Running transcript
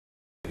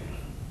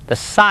the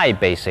side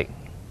basic.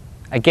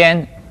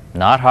 Again,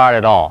 not hard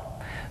at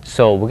all.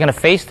 So we're going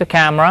to face the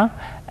camera,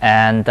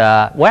 and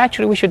well,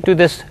 actually we should do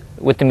this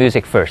with the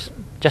music first,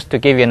 just to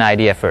give you an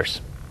idea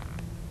first.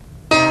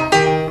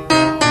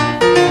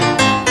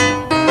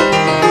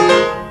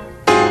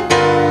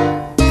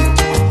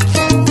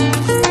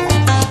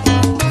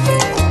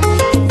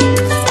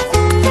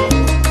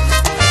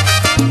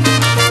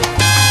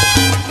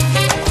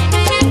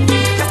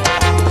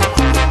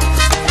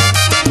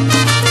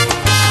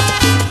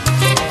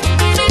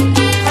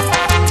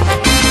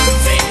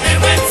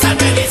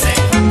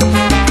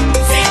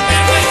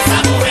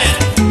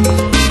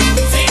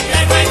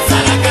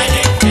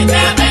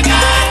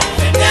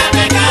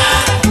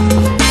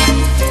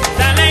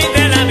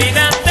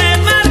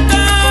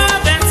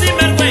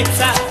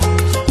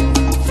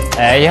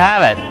 There you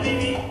have it.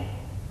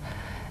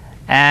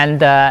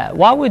 And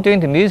while we're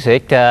doing the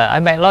music, I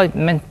might like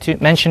to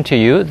mention to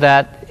you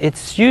that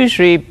it's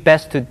usually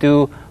best to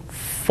do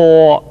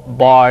 4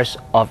 bars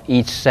of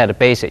each set of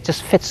basic. It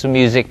just fits the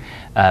music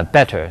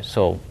better.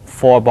 So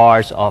 4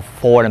 bars of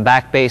forward and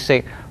back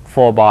basic,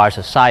 4 bars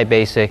of side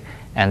basic,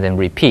 and then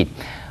repeat.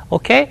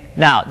 Okay,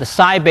 now the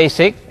side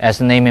basic, as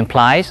the name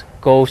implies,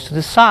 goes to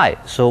the side.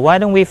 So why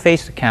don't we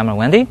face the camera,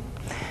 Wendy?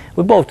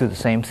 We both do the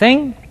same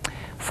thing.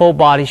 Full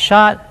body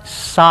shot,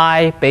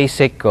 side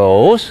basic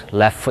goes,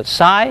 left foot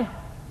side,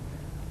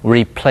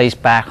 replace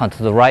back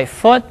onto the right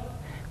foot,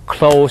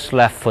 close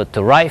left foot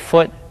to right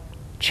foot,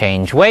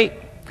 change weight.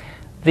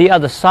 The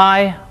other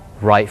side,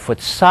 right foot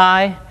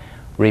side,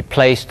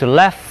 replace to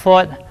left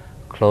foot,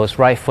 close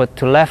right foot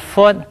to left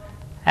foot,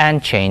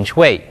 and change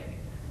weight.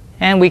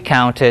 And we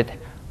counted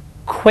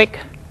quick,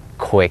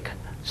 quick,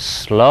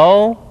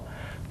 slow,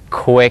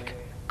 quick,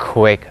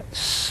 quick,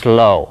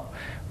 slow.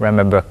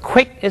 Remember,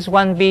 quick is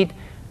 1 beat,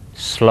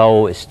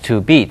 slow is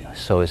 2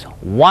 beats. So it's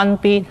 1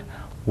 beat,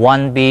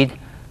 1 beat,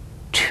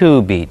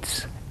 2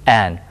 beats,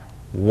 and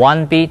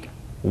 1 beat,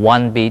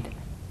 1 beat,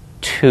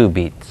 2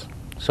 beats.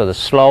 So the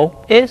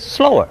slow is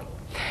slower.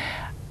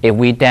 If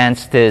we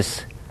dance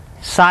this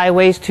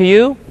sideways to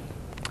you,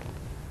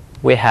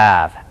 we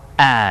have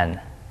and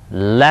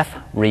left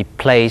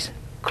replace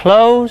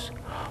close,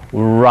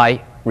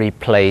 right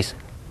replace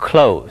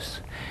close.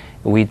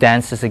 If we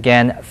dance this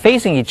again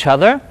facing each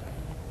other,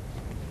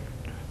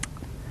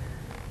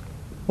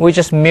 we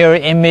just mirror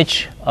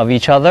image of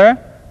each other.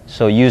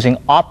 So using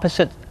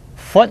opposite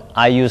foot,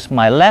 I use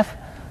my left,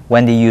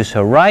 Wendy use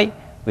her right.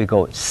 We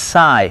go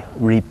side,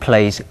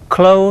 replace,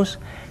 close,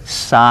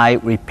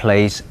 side,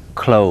 replace,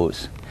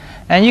 close.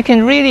 And you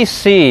can really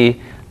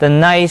see the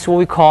nice, what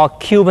we call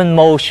Cuban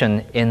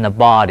motion in the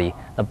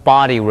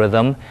body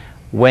rhythm,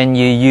 when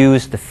you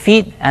use the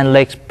feet and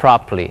legs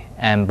properly.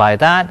 And by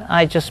that,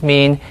 I just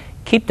mean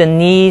keep the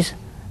knees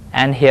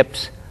and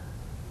hips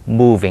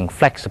moving,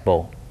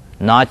 flexible.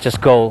 Not just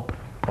go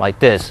like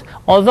this.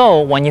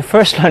 Although when you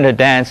first learn to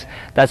dance,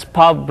 that's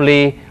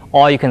probably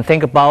all you can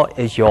think about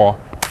is your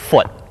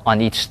foot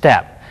on each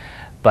step.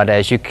 But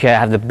as you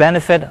have the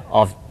benefit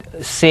of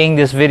seeing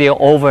this video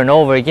over and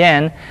over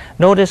again,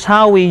 notice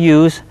how we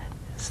use,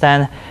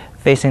 stand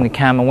facing the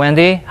camera,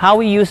 Wendy, how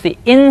we use the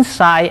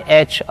inside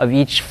edge of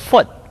each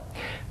foot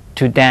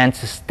to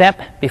dance a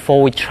step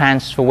before we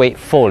transfer weight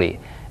fully.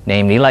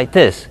 Namely like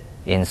this: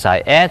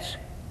 inside edge,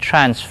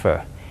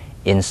 transfer,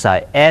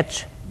 inside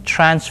edge,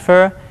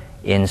 transfer,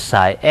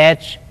 inside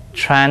edge,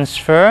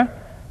 transfer,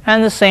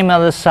 and the same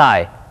other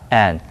side,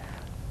 and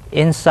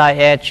inside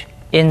edge,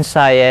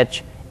 inside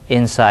edge,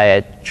 inside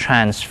edge,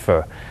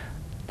 transfer.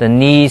 The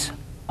knees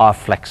are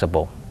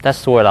flexible.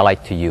 That's the word I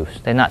like to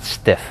use. They're not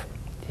stiff.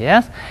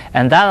 Yes?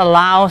 And that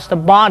allows the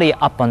body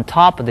up on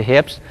top of the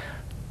hips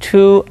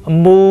to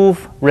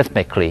move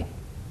rhythmically.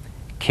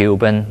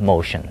 Cuban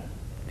motion.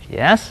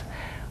 Yes?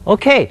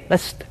 Okay,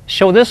 let's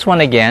show this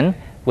one again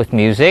with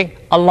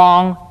music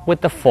along with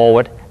the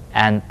forward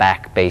and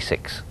back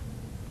basics.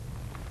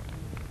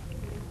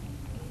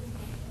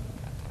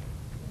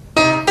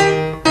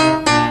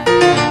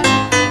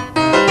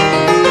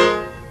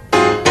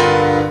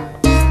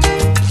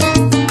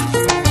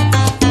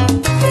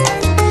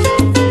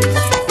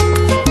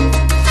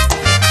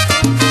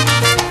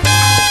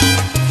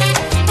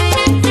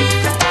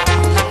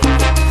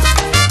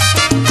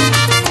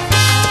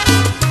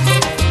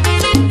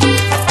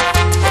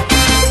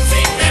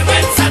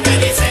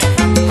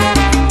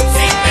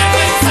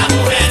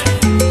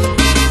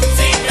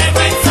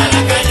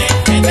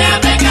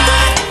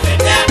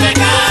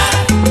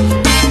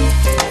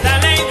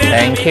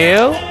 Thank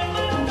you.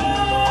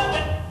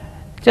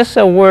 Just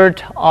a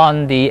word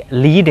on the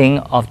leading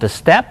of the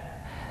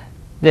step.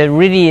 There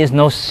really is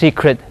no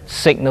secret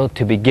signal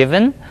to be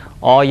given.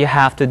 All you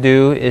have to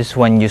do is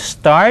when you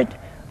start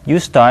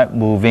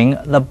moving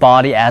the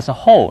body as a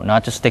whole,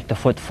 not just stick the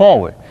foot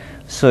forward.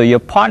 So your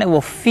partner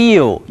will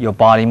feel your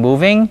body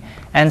moving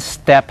and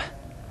step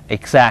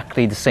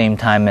exactly the same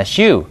time as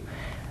you.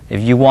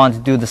 If you want to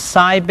do the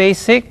side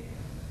basic,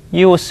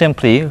 you will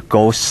simply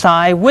go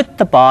side with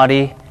the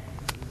body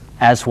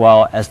as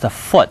well as the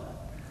foot.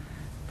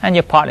 And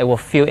your partner will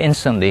feel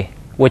instantly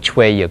which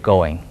way you're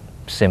going.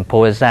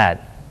 Simple as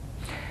that.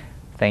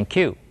 Thank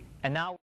you. And now